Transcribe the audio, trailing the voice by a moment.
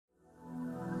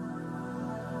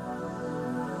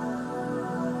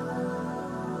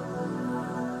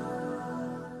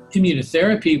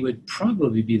Immunotherapy would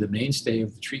probably be the mainstay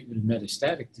of the treatment of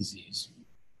metastatic disease.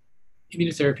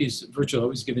 Immunotherapy is virtually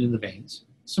always given in the veins.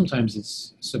 Sometimes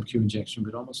it's a sub-Q injection,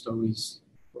 but almost always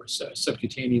or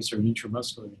subcutaneous or an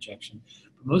intramuscular injection.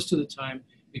 But most of the time,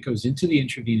 it goes into the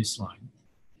intravenous line.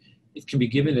 It can be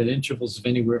given at intervals of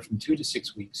anywhere from 2 to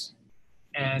 6 weeks.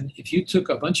 And if you took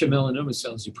a bunch of melanoma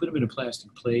cells, you put them in a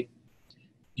plastic plate,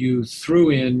 you threw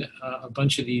in a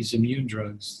bunch of these immune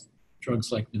drugs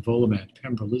like nivolumab,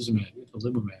 pembrolizumab,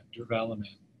 ipilimumab,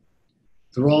 durvalumab.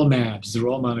 They're all mAbs, they're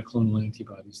all monoclonal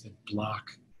antibodies that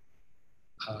block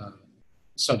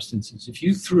substances. If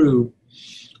you threw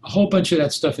a whole bunch of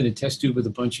that stuff in a test tube with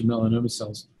a bunch of melanoma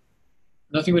cells,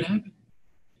 nothing would happen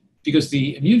because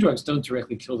the immune drugs don't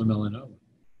directly kill the melanoma.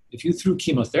 If you threw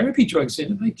chemotherapy drugs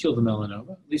in, it might kill the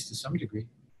melanoma, at least to some degree.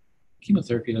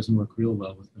 Chemotherapy doesn't work real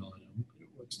well with melanoma, but it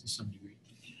works to some degree.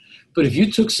 But if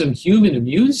you took some human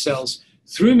immune cells,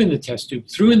 threw them in the test tube,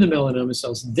 threw in the melanoma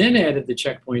cells, then added the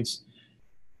checkpoints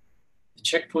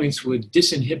would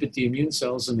disinhibit the immune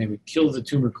cells and they would kill the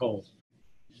tumor cold.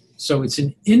 So it's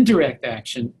an indirect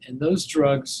action, and those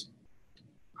drugs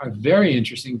are very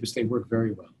interesting because they work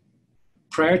very well.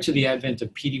 Prior to the advent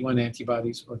of PD-1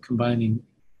 antibodies or combining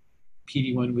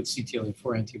PD-1 with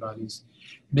CTLA-4 antibodies,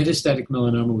 metastatic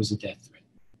melanoma was a death threat.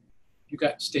 You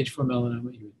got stage 4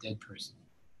 melanoma, you're a dead person.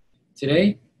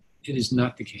 Today, it is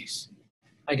not the case.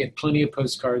 I get plenty of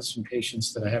postcards from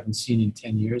patients that I haven't seen in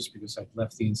 10 years because I've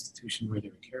left the institution where they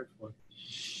were cared for.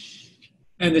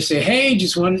 And they say, hey,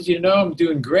 just wanted you to know I'm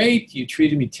doing great. You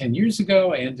treated me 10 years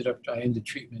ago. I ended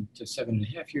treatment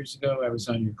 7.5 years ago. I was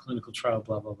on your clinical trial,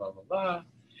 blah, blah, blah, blah, blah.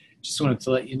 Just wanted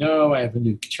to let you know I have a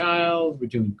new child. We're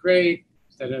doing great.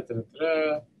 Da, da, da, da,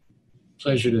 da.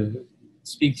 Pleasure to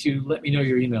speak to you. Let me know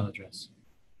your email address.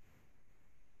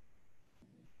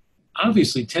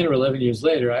 Obviously, 10 or 11 years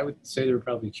later, I would say they were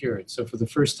probably cured. So for the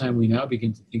first time, we now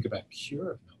begin to think about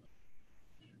cure of melanoma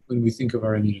when we think of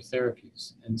our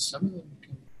immunotherapies. And some of them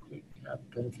could have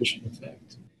a beneficial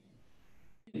effect.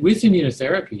 With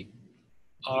immunotherapy,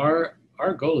 our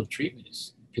goal of treatment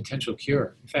is potential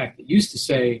cure. In fact, it used to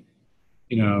say,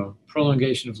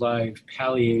 prolongation of life,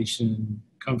 palliation,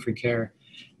 comfort care.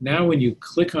 Now when you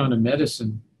click on a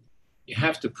medicine, you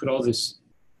have to put all this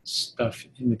stuff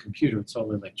in the computer. It's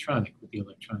all electronic with the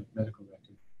electronic medical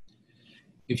record.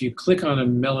 If you click on a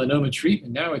melanoma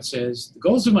treatment, now it says, the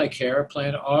goals of my care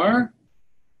plan are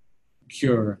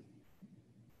cure,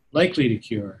 likely to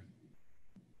cure,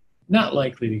 not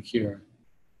likely to cure,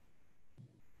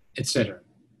 etc.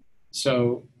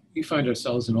 So we find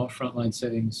ourselves in all frontline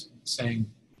settings saying,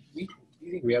 we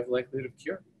think we have the likelihood of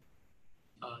cure.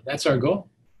 That's our goal.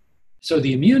 So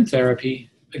the immune therapy,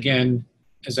 again,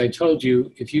 as I told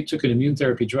you, if you took an immune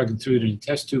therapy drug and threw it in a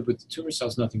test tube with the tumor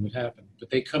cells, nothing would happen. But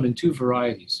they come in two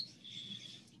varieties.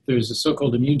 There's a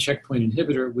so-called immune checkpoint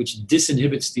inhibitor, which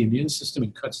disinhibits the immune system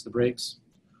and cuts the brakes.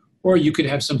 Or you could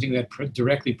have something that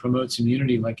directly promotes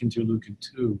immunity, like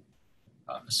interleukin-2,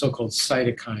 a so-called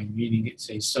cytokine, meaning it's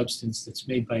a substance that's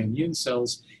made by immune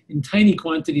cells in tiny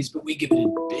quantities, but we give it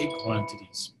in big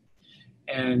quantities.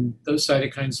 And those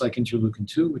cytokines, like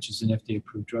interleukin-2, which is an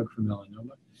FDA-approved drug for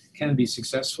melanoma, can be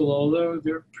successful, although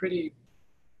they're pretty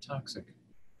toxic.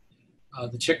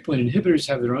 The checkpoint inhibitors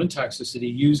have their own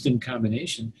toxicity used in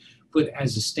combination, but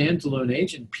as a standalone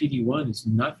agent, PD-1 is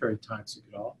not very toxic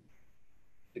at all.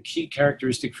 The key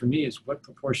characteristic for me is what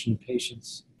proportion of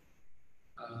patients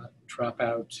drop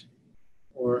out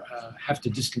or have to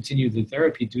discontinue the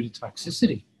therapy due to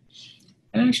toxicity.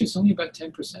 And actually, it's only about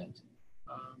 10%.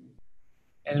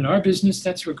 And in our business,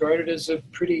 that's regarded as a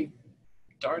pretty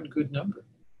darn good number.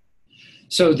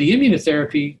 So the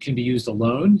immunotherapy can be used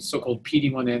alone, so-called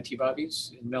PD-1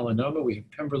 antibodies. In melanoma, we have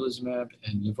pembrolizumab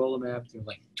and nivolumab. They're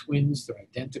like twins. They're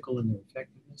identical in their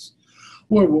effectiveness.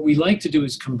 Or what we like to do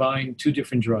is combine two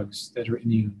different drugs that are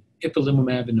immune,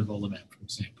 ipilimumab and nivolumab, for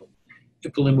example.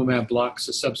 Ipilimumab blocks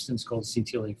a substance called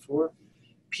CTLA-4.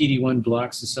 PD-1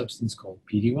 blocks a substance called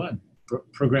PD-1,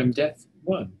 programmed death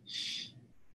 1.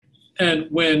 And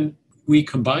when we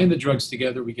combine the drugs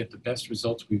together, we get the best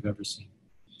results we've ever seen.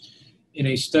 In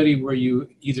a study where you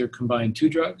either combined two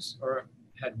drugs or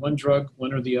had one drug,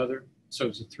 one or the other, so it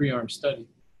was a 3-arm study,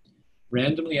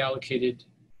 randomly allocated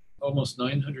almost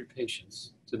 900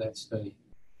 patients to that study.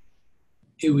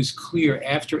 It was clear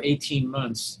after 18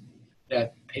 months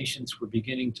that patients were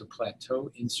beginning to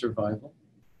plateau in survival.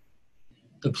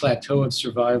 The plateau of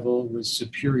survival was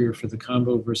superior for the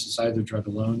combo versus either drug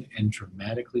alone, and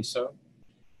dramatically so.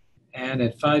 And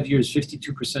at 5 years,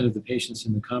 52% of the patients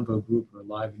in the combo group were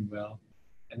alive and well.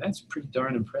 And that's pretty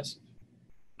darn impressive.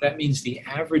 That means the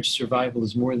average survival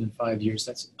is more than 5 years.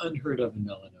 That's unheard of in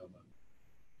melanoma.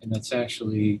 And that's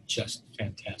actually just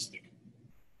fantastic.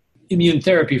 Immune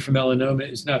therapy for melanoma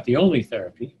is not the only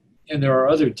therapy. And there are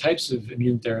other types of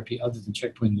immune therapy other than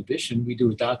checkpoint inhibition. We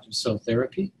do adoptive cell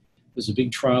therapy. There's a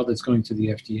big trial that's going to the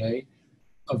FDA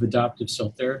of adoptive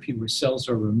cell therapy where cells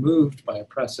are removed by a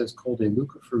process called a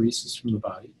leukapheresis from the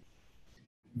body.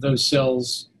 Those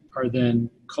cells are then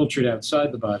cultured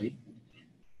outside the body.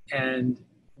 And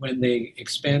when they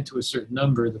expand to a certain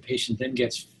number, the patient then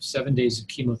gets 7 days of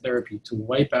chemotherapy to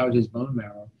wipe out his bone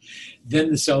marrow.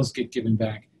 Then the cells get given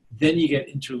back. Then you get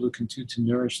interleukin-2 to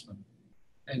nourish them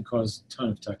and cause a ton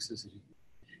of toxicity.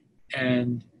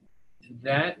 And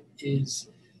that is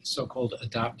so-called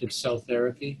adoptive cell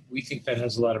therapy. We think that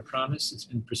has a lot of promise. It's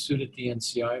been pursued at the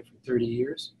NCI for 30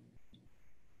 years.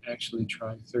 Actually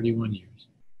tried 31 years.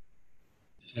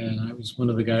 And I was one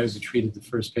of the guys who treated the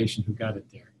first patient who got it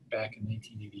there back in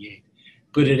 1988.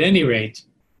 But at any rate,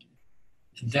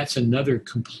 that's another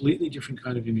completely different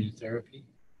kind of immunotherapy,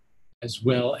 as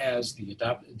well as the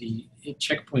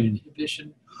checkpoint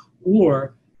inhibition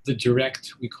or the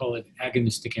direct, we call it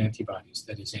agonistic antibodies,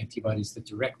 that is antibodies that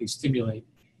directly stimulate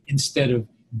instead of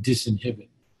disinhibit.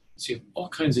 So you have all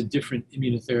kinds of different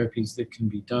immunotherapies that can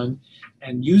be done,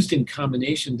 and used in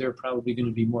combination, they're probably going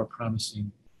to be more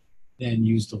promising than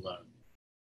used alone.